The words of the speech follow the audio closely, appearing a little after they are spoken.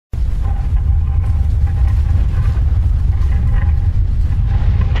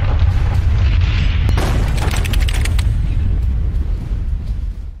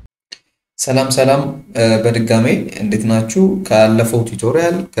ሰላም ሰላም በድጋሜ እንዴት ናችሁ? ካለፈው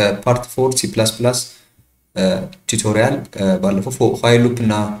ቱቶሪያል ከፓርት 4 C++ ቱቶሪያል ባለፈው while loop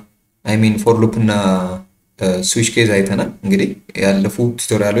እና for loop እና switch case አይተናል። እንግዲህ ያለፉ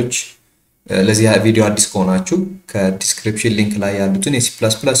ቱቶሪያሎች ለዚህ ቪዲዮ አዲስ ከሆናችሁ ከዲስክሪፕሽን ሊንክ ላይ ያሉትን የC++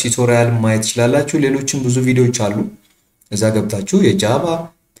 ቱቶሪያል ማየት ትችላላችሁ። ሌሎችም ብዙ ቪዲዮዎች አሉ። እዛ ገብታችሁ የጃቫ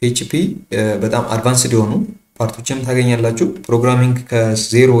PHP በጣም አድቫንስድ የሆኑ ፓርቶችም ታገኛላችሁ። ፕሮግራሚንግ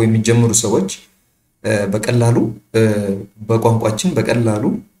ከዜሮ የሚጀምሩ ሰዎች በቀላሉ በቋንቋችን በቀላሉ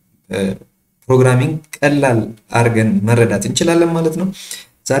ፕሮግራሚንግ ቀላል አድርገን መረዳት እንችላለን ማለት ነው።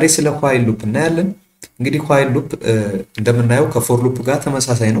 ዛሬ ስለ while loop እናያለን። እንግዲህ while loop እንደምናየው ከfor loop ጋር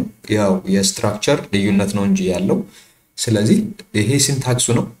ተመሳሳይ ነው። ያው የስትራክቸር ልዩነት ነው እንጂ ያለው። ስለዚህ ይሄ ሲንታክሱ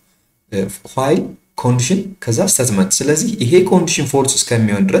ነው። while ኮንዲሽን ከዛ ስቴትመንት። ስለዚህ ይሄ ኮንዲሽን ፎልስ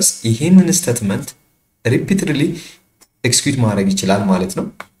እስከሚሆን ድረስ ይሄንን ስቴትመንት repeatedly execute ማድረግ ይችላል ማለት ነው።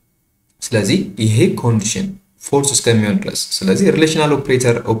 ስለዚህ ይሄ ኮንዲሽን ፎልስ እስከሚሆን ድረስ ስለዚህ ሪሌሽናል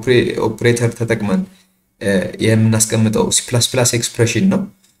ኦፕሬተር ተጠቅመን የምናስቀምጠው C++ ኤክስፕሬሽን ነው።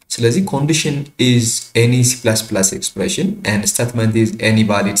 ስለዚህ condition is any C++ expression and statement is any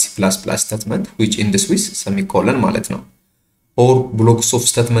valid C++ statement which ends with semicolon ማለት ነው። or blocks of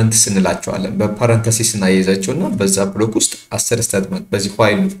statement ስንላቸዋለን በፓራንተሲስ እናያይዛቸውና በዛ ብሎክ ውስጥ 10 ስቴትመንት በዚህ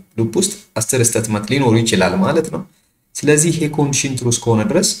while loop ውስጥ 10 ስቴትመንት ሊኖሩ ይችላል ማለት ነው። ስለዚህ ይሄ ኮንዲሽን ትሩ እስከሆነ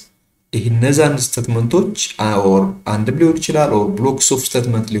ድረስ ይሄ እነዛን ስቴትመንቶች or አንድም ሊሆን ይችላል or blocks of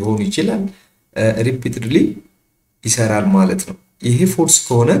statement ሊሆኑ ይችላል repeatedly ይሰራል ማለት ነው። ይሄ ፎልስ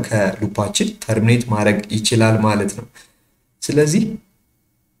ከሆነ ከሉፓችን ተርሚኔት ማድረግ ይችላል ማለት ነው። ስለዚህ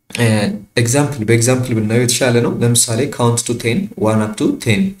በኤግዛምፕል ብናየው የተሻለ ነው። ለምሳሌ count to 10 1 up to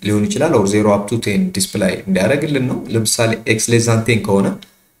 10 ሊሆን ይችላል or 0 up to 10 ዲስፕላይ እንዲያደርግልን ነው። ለምሳሌ x less than 10 ከሆነ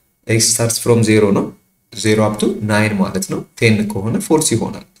x starts from 0 ነው 0 up to 9 ማለት ነው። 10 ከሆነ ፎልስ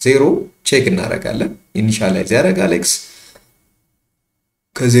ይሆናል። 0 ቼክ እናደርጋለን ኢኒሻላይዝ ያደርጋል x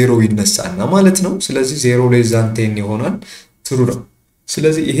ከ0 ይነሳና ማለት ነው። ስለዚህ 0 less than 10 ይሆናል ትሩ ነው።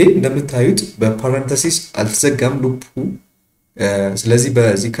 ስለዚህ ይሄ እንደምታዩት በፓራንተሲስ አልተዘጋም ሉፑ። ስለዚህ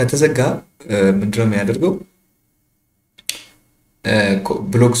በዚህ ከተዘጋ ምንድነው የሚያደርገው?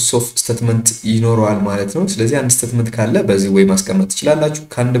 ብሎክስ ኦፍ ስቴትመንት ይኖረዋል ማለት ነው። ስለዚህ አንድ ስቴትመንት ካለ በዚህ ወይ ማስቀመጥ ትችላላችሁ።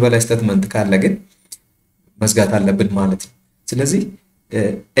 ከአንድ በላይ ስቴትመንት ካለ ግን መዝጋት አለብን ማለት ነው። ስለዚህ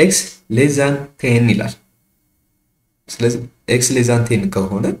x less than 10 ይላል። ስለዚህ x less than 10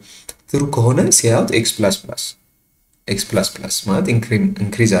 ከሆነ ትሩ ከሆነ ሲያውት x++ ማለት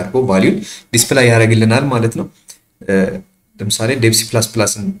ኢንክሪዝ አድርጎ ቫልዩን ዲስፕላይ ያደርግልናል ማለት ነው። ለምሳሌ dev C++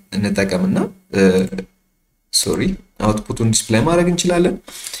 እንጠቀምና አውትፑቱን ዲስፕላይ ማድረግ እንችላለን።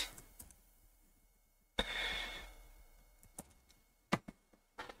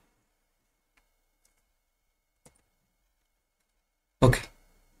 ኦኬ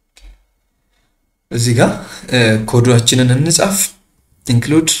እዚህ ጋር ኮዳችንን እንጻፍ።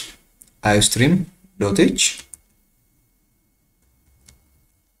 include iostream.h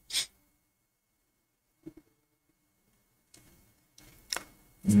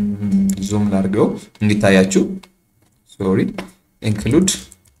ዙም ላድርገው እንዲታያችሁ። include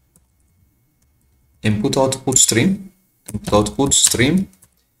input output stream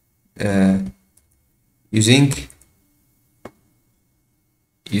using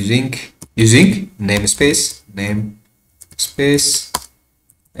namespace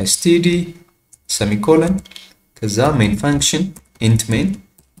std semicolon ከዛ main function int main።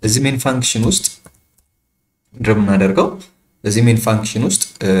 እዚህ main function ውስጥ እንደምን እናደርገው? እዚህ main function ውስጥ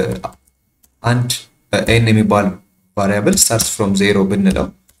አንድ n የሚባል variable starts from 0 ብንለው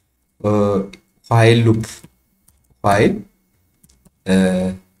while loop while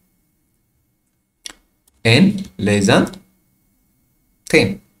n less than 10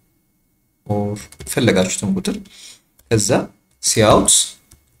 or ፈለጋችሁትን ቁጥር ከዛ cout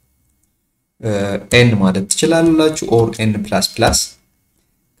n ማለት ትችላላችሁ or n++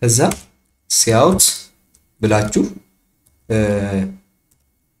 ከዛ cout ብላችሁ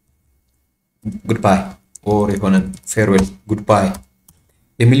goodbye or የሆነ farewell goodbye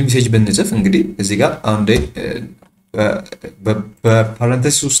የሚል ሜሴጅ ብንጽፍ እንግዲህ እዚህ ጋር አንዴ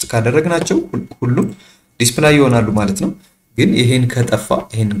በፓራንተሲስ ውስጥ ካደረግናቸው ሁሉም ዲስፕላይ ይሆናሉ ማለት ነው። ግን ይሄን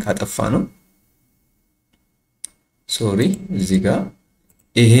ካጠፋ ነው እዚህ ጋር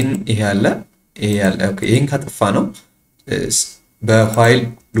ይሄ ያለ ይሄን ካጠፋ ነው በwhile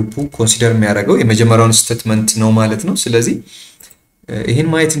loop ኮንሲደር የሚያደርገው የመጀመሪያውን ስቴትመንት ነው ማለት ነው። ስለዚህ ይሄን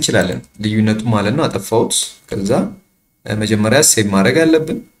ማየት እንችላለን ልዩነቱ ማለት ነው። አጠፋውት ከዛ መጀመሪያ ሴቭ ማድረግ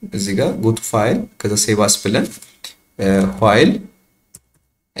አለብን። እዚህ ጋር go to file ከዛ ሴቭ አስ ብለን while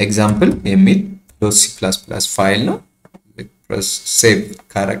example የሚል .c++ ፋይል ነው ፕረስ ሴቭ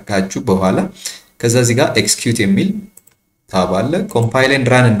ካረጋችሁ በኋላ ከዛ እዚህ ጋር ኤክስኪዩት የሚል ታብ አለ። ኮምፓይል ኤንድ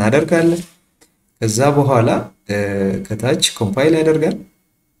ራን እናደርጋለን። ከዛ በኋላ ከታች ኮምፓይል ያደርጋል።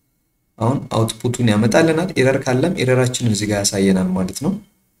 አሁን አውትፑቱን ያመጣልናል። ኤረር ካለም ኤረራችንን እዚህ ጋር ያሳየናል ማለት ነው።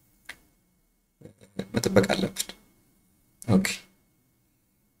 መጠበቅ አለብን። ኦኬ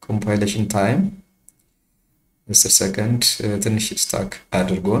ኮምፓይሌሽን ታይም 10 ሰከንድ ትንሽ ስታክ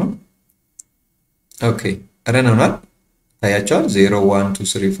አድርጎ ነው። ኦኬ ረን ሆኗል። ታያቸዋል 0 1 2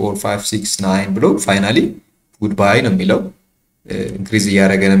 3 4 5 6 9 ብሎ ፋይናሊ ጉድ ባይ ነው የሚለው። ኢንክሪዝ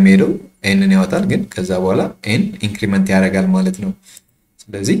እያደረገ ነው የሚሄደው። ኤንን ያወጣል ግን ከዛ በኋላ ኤን ኢንክሪመንት ያደርጋል ማለት ነው።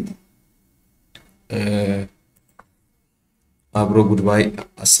 ስለዚህ አብሮ ጉድ ባይ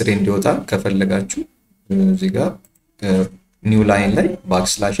 10 እንዲወጣ ከፈለጋችሁ እዚህ ጋር ኒው ላይን ላይ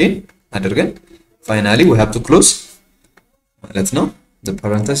ባክስላሽ ኤን አድርገን ፋይናሊ we have to close ማለት ነው። the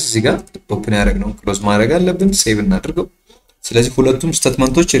parenthesis እዚህ ጋር ኦፕን ያደረግነው ክሎዝ ማድረግ አለብን። ሴቭ እናድርገው። ስለዚህ ሁለቱም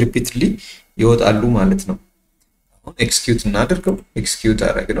ስቴትመንቶች ሪፒትሊ ይወጣሉ ማለት ነው። አሁን ኤክስኪዩት እናድርገው። ኤክስኪዩት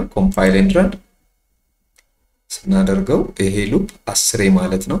አደረግነው ኮምፓይል ኤንድ ራን ስናደርገው ይሄ ሉፕ 10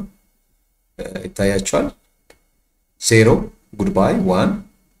 ማለት ነው። ይታያችኋል 0 ጉድባይ 1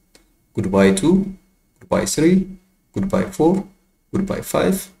 ጉድባይ 2 ጉድባይ 3 ጉድባይ 4 ጉድባይ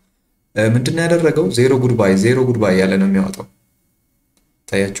 5 ምንድነው ያደረገው 0 ጉድባይ ያለ ነው የሚያወጣው።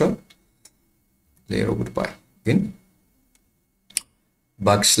 ይታያችኋል 0 ጉድባይ ግን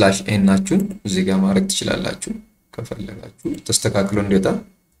ባክስላሽ ኤን ናችሁን እዚህ ጋር ማድረግ ትችላላችሁ ከፈለጋችሁ ተስተካክሎ እንዲወጣ።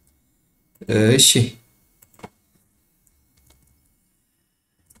 እሺ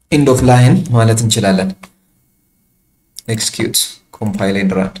ኤንድ ኦፍ ላይን ማለት እንችላለን። ኤክስኪዩት ኮምፓይል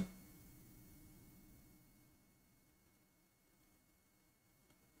ኤንድ ራን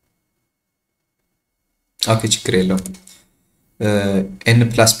ኦኬ ችግር የለውም። ኤን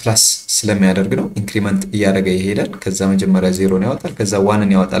ፕላስ ፕላስ ስለሚያደርግ ነው ኢንክሪመንት እያደረገ ይሄዳል። ከዛ መጀመሪያ 0 ነው ያወጣል ከዛ 1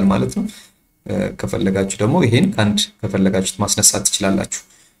 ነው ያወጣል ማለት ነው። ከፈለጋችሁ ደግሞ ይሄን ካንድ ከፈለጋችሁት ማስነሳት ትችላላችሁ።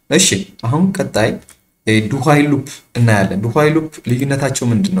 እሺ አሁን ቀጣይ ዱ ዋይል ሉፕ እናያለን። ዱ ዋይል ሉፕ ልዩነታቸው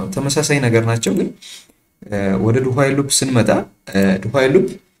ምንድነው? ተመሳሳይ ነገር ናቸው ግን ወደ ዱ ዋይል ሉፕ ስንመጣ ዱ ዋይል ሉፕ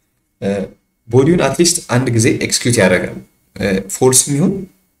ቦዲውን አትሊስት አንድ ጊዜ ኤክስኪዩት ያደርጋል። ፎልስ የሚሆን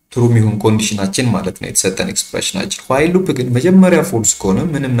ትሩ የሚሆን ኮንዲሽናችን ማለት ነው የተሰጠን ኤክስፕሬሽናችን። ዋይል ሉፕ ግን መጀመሪያ ፎልስ ከሆነ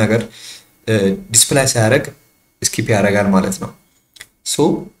ምንም ነገር ዲስፕላይ ሳያደርግ ስኪፕ ያደርጋል ማለት ነው። ሶ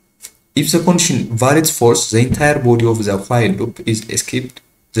if the condition validates false the entire body of the while loop is skipped.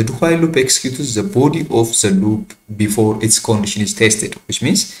 The do while loop executes the body of the loop before its condition is tested, which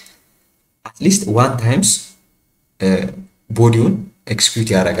means at least one times ቦዲውን ኤክስኪዩት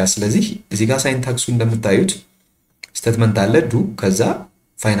ያደርጋል። ስለዚህ እዚህ ጋር ሳይንታክሱ እንደምታዩት ስቴትመንት አለ ዱ ከዛ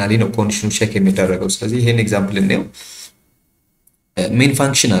ፋይናሊ ነው ኮንዲሽኑ ቼክ የሚደረገው። ስለዚህ ይሄን ኤግዛምፕል እንየው። ሜን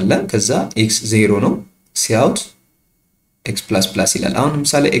ፋንክሽን አለ ከዛ x 0 ነው ሲአውት x ++ ይላል። አሁን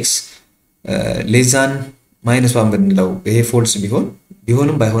ለምሳሌ x ሌዛን -1 ብንለው ይሄ ፎልስ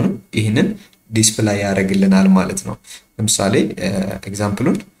ቢሆንም ባይሆንም ይሄንን ዲስፕላይ ያደርግልናል ማለት ነው። ለምሳሌ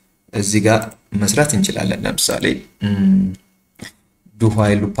ኤግዛምፕሉን እዚህ ጋር መስራት እንችላለን። ለምሳሌ ዱ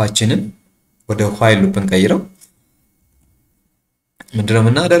ዋይል ሉፓችንን ወደ ዋይል ሉፕ እንቀይረው። ምንድነው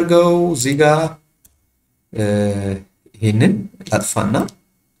የምናደርገው እዚህ ጋር ይሄንን ላጥፋና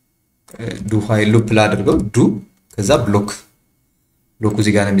ዱ ዋይል ሉፕ ላድርገው ዱ ከዛ ብሎክ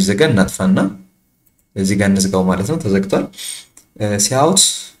እዚህ ጋር ነው የሚዘጋ እናጥፋና እዚህ ጋር እንዝጋው ማለት ነው። ተዘግቷል። ሲአውት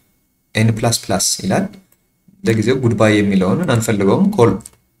n++ ይላል። ለጊዜው ጉድባይ የሚለውን አንፈልገውም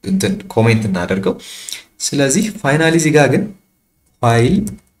ኮሜንት እናደርገው። ስለዚህ ፋይናሊ እዚህ ጋር ግን ዋይል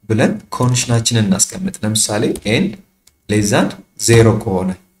ብለን ኮንዲሽናችንን እናስቀምጥ። ለምሳሌ n <0 ከሆነ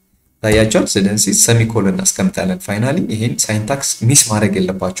ታያችኋል። ስለዚህ ሰሚኮሎን እናስቀምጣለን። ፋይናሊ ይሄን ሳይንታክስ ሚስ ማድረግ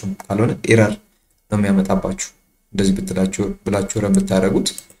የለባችሁም ካልሆነ ኤረር ነው የሚያመጣባችሁ። እንደዚህ ብላችሁ ረን ብታረጉት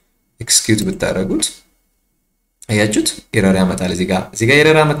ኤክስኪዩት ብታረጉት አያችሁት ኤረር ያመጣል። እዚህ ጋር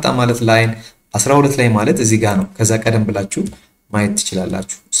ኤረር አመጣ ማለት ላይን 12 ላይ ማለት እዚህ ጋር ነው። ከዛ ቀደም ብላችሁ ማየት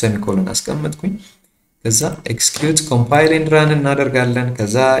ትችላላችሁ። ሰሚኮሎን አስቀምጥኩኝ። ከዛ ኤክስኪዩት ኮምፓይል ኤንድ ራን እናደርጋለን።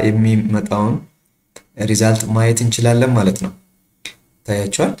 ከዛ የሚመጣውን ሪዛልት ማየት እንችላለን ማለት ነው።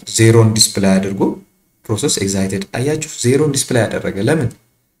 ታያችኋል 0 ዲስፕላይ አድርጎ ፕሮሰስ ኤግዛይትድ አያችሁ 0 ዲስፕላይ ያደረገ ለምን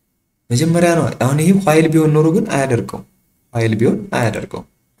መጀመሪያ ነው። አሁን ይሄ ዋይል ቢሆን ኖሮ ግን አያደርገው።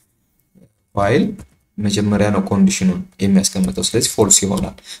 ዋይል መጀመሪያ ነው ኮንዲሽኑን የሚያስቀምጠው ስለዚህ ፎልስ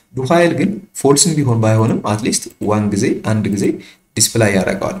ይሆናል። ዱ ዋይል ግን ፎልስም ቢሆን ባይሆንም አትሊስት አንድ ጊዜ ዲስፕላይ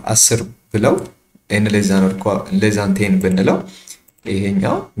ያደርጋል። 10 ብለው n ሌዛን 10 ብንለው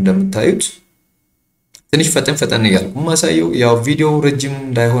ይሄኛው እንደምታዩት ትንሽ ፈጠን እያልኩ ማሳየው ያው ቪዲዮ ረጅም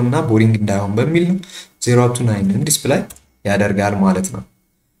እንዳይሆንና ቦሪንግ እንዳይሆን በሚል ነው 0 up to 9 ዲስፕላይ ያደርጋል ማለት ነው።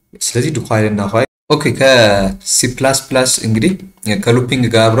 ስለዚህ ዱ ዋይል እና ኦኬ ከሲ ፕላስ ፕላስ እንግዲህ ከሉፒንግ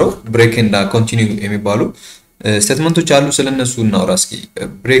ጋር አብረው ብሬክ እና ኮንቲኒው የሚባሉ ስቴትመንቶች አሉ። ስለነሱ እናውራ እስኪ።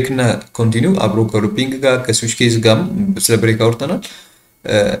 ብሬክ እና ኮንቲኒው አብሮ ከሉፒንግ ጋር ከስዊች ኬዝ ጋር ስለ ብሬክ አውርተናል።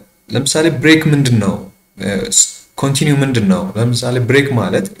 ለምሳሌ ብሬክ ምንድነው? ኮንቲኒው ምንድነው? ለምሳሌ ብሬክ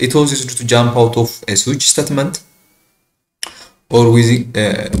ማለት it was used to jump out of a switch statement or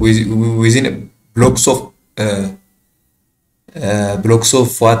within blocks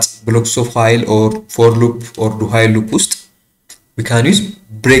of while or for loop or do while loop ውስጥ we can use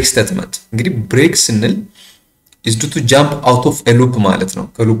break statement። እንግዲህ break ስንል is to jump out of a loop ማለት ነው።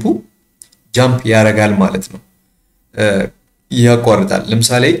 ከሉፑ jump ያደርጋል ማለት ነው። ያቋርጣል።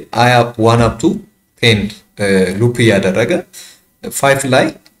 ለምሳሌ I have 1 up to 10 ሉፕ ያደረገ 5 ላይ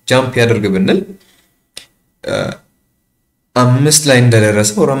jump ያደርግ ብንል 5 ላይ እንደደረሰ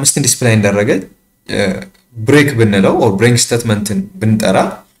or 5 ዲስፕሌይ እንዳደረገ ብሬክ ብንለው or break statementን ብንጠራ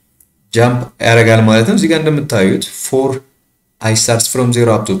jump ያደርጋል ማለት ነው። እዚህ ጋር እንደምታዩት for I starts from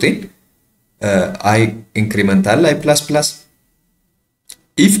 0 up to 10 I incremental I plus plus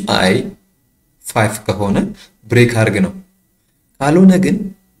if I 5 ከሆነ ብሬክ አድርግ ነው። ካልሆነ ግን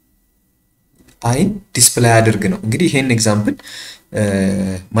I ዲስፕሌይ አድርግ ነው። እንግዲህ ይሄን ኤግዛምፕል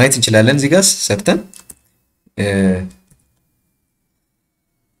ማየት እንችላለን። እዚህ ጋር ሰርተን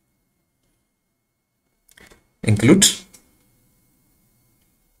include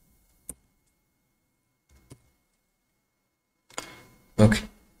okay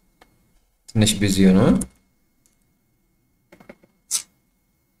ትንሽ ቢዚ ነው።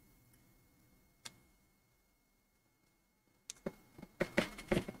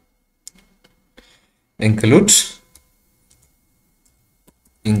 include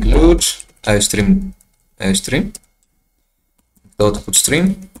iostream output stream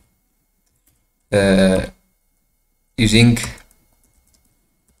using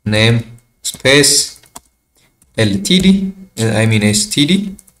name space ltd I mean std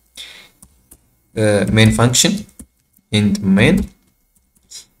main function int main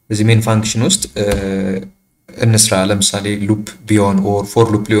እዚህ main function ውስጥ እንስራ። ለምሳሌ loop ቢሆን or for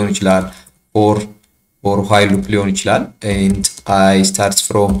loop ሊሆን ይችላል or while loop ሊሆን ይችላል። int I starts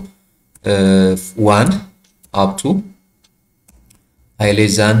from 1 up to I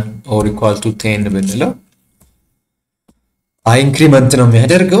less than or equal to 10 ብንለው I increment ነው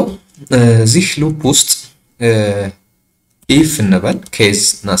የሚያደርገው። እዚህ ሉፕ ውስጥ if እንበል case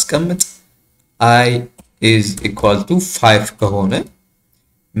እናስቀምጥ I is equal to 5 ከሆነ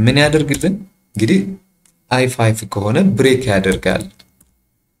ምን ያደርግልን? እንግዲህ I 5 ከሆነ ብሬክ ያደርጋል።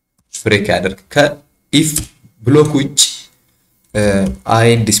 ብሬክ ያደርግ ከኢፍ ብሎክ ውጭ I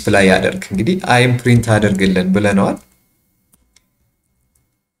ዲስፕሌይ ያደርግ። እንግዲህ I ፕሪንት አደርግልን ብለናል።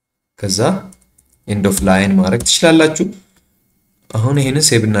 ከዛ end of line ማድረግ ትችላላችሁ። አሁን ይሄንን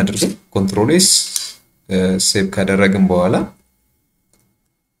ሴቭ እናድርገው። ኮንትሮል ኤስ ሴቭ ካደረግን በኋላ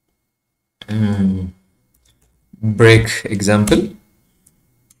break example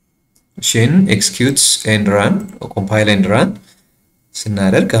shin executes and run or compile and run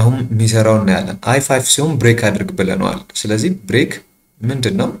ስናደርግ አሁን የሚሰራው እናያለን። I5 ሲሆን ብሬክ አድርግ ብለናል። ስለዚህ ብሬክ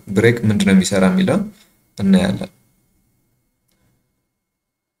ምንድነው? ብሬክ ምንድነው የሚሰራ የሚለው እናያለን።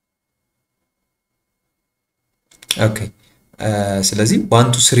 ኦኬ ስለዚህ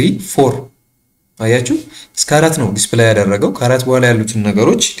 1 2 3 4 አያችሁ እስከ 4 ነው ዲስፕሌይ ያደረገው። ከ4 በኋላ ያሉትን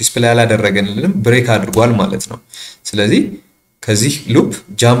ነገሮች ዲስፕሌይ ያላደረገንልንም ብሬክ አድርጓል ማለት ነው። ስለዚህ ከዚህ ሉፕ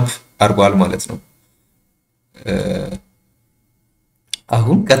ጃምፕ አድርጓል ማለት ነው።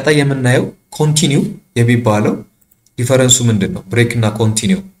 አሁን ቀጣይ የምናየው ኮንቲኒው የሚባለው ዲፈረንሱ ምንድነው? ብሬክ እና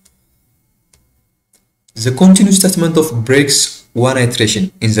ኮንቲኒው The continuous statement of breaks one iteration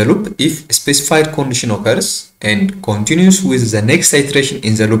in the loop if a specified condition occurs and continues with the next iteration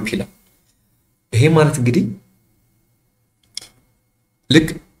in the loop ይላል። ይሄ ማለት እንግዲህ ልክ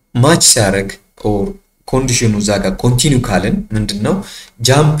ማች ሲያደርግ ኦር ኮንዲሽኑ እዛ ጋር ኮንቲኒው ካለን ምንድነው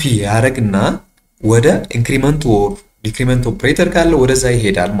ጃምፕ ያደርግና ወደ ኢንክሪመንት ኦር ዲክሪመንት ኦፕሬተር ካለ ወደዛ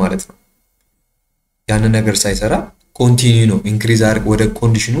ይሄዳል ማለት ነው። ያን ነገር ሳይሰራ ኮንቲኒው ነው ኢንክሪዝ አድርግ ወደ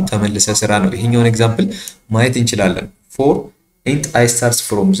ኮንዲሽኑ ተመለሰ ስራ ነው። ይሄኛውን ኤግዛምፕል ማየት እንችላለን። for int I starts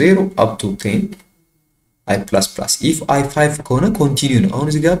from 0 up to 10 I plus plus if I 5 ከሆነ ኮንቲኒው ነው። አሁን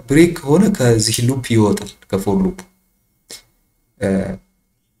እዚህ ጋር ብሬክ ከሆነ ከዚህ ሉፕ ይወጣል ከፎር ሉፕ።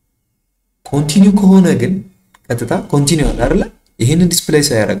 ኮንቲኒው ከሆነ ግን ቀጥታ ኮንቲኒው አይደለ? ይሄንን ዲስፕሌይ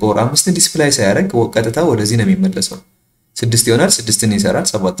ሳያደርግ or 5ን ዲስፕሌይ ሳያደርግ ቀጥታ ወደዚህ ነው የሚመለሰው። 6 ይሆናል፣ 6ን ይሰራል፣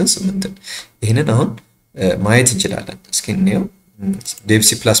 7ን 8ን። ይሄንን አሁን ማየት እንችላለን። እስኪ እንየው። ዴቭ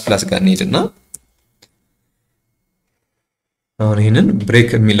ሲ++ ጋር እንሄድና አሁን ይሄንን ብሬክ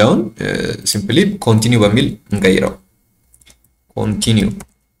የሚለውን ሲምፕሊ ኮንቲኒው በሚል እንቀይረው።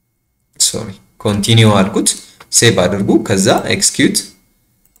 ኮንቲኒው አልኩት ሴቭ አድርጉ ከዛ ኤክስኪዩት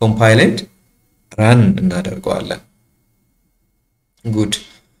ኮምፓይል ኤንድ ራን እናደርገዋለን ጉድ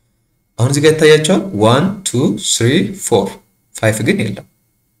አሁን እዚህ ጋር ይታያችኋል 1 2 3 4 5 ግን የለም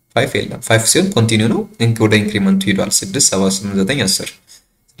 5 የለም 5 ሲሆን ኮንቲኒው ነው ወደ ኢንክሪመንቱ ሄዷል 6 7 8 9 10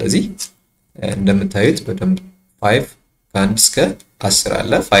 ስለዚህ እንደምታዩት በደንብ 5 ከአንድ እስከ 10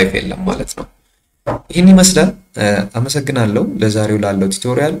 አለ 5 የለም ማለት ነው ይሄን ይመስላል አመሰግናለሁ ለዛሬው ላለው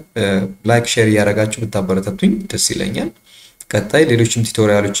ቱቶሪያል ላይክ ሼር ያደርጋችሁ ብታበረታቱኝ ደስ ይለኛል ቀጣይ ሌሎችም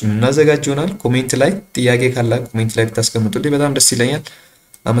ቱቶሪያሎችን እናዘጋጅ ይሆናል ኮሜንት ላይ ጥያቄ ካለ ኮሜንት ላይ ብታስቀምጡልኝ በጣም ደስ ይለኛል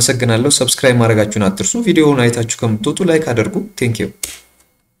አመሰግናለሁ ሰብስክራይብ ማድረጋችሁን አትርሱ ቪዲዮውን አይታችሁ ከምትወጡ ላይክ አድርጉ ቴንክ ዩ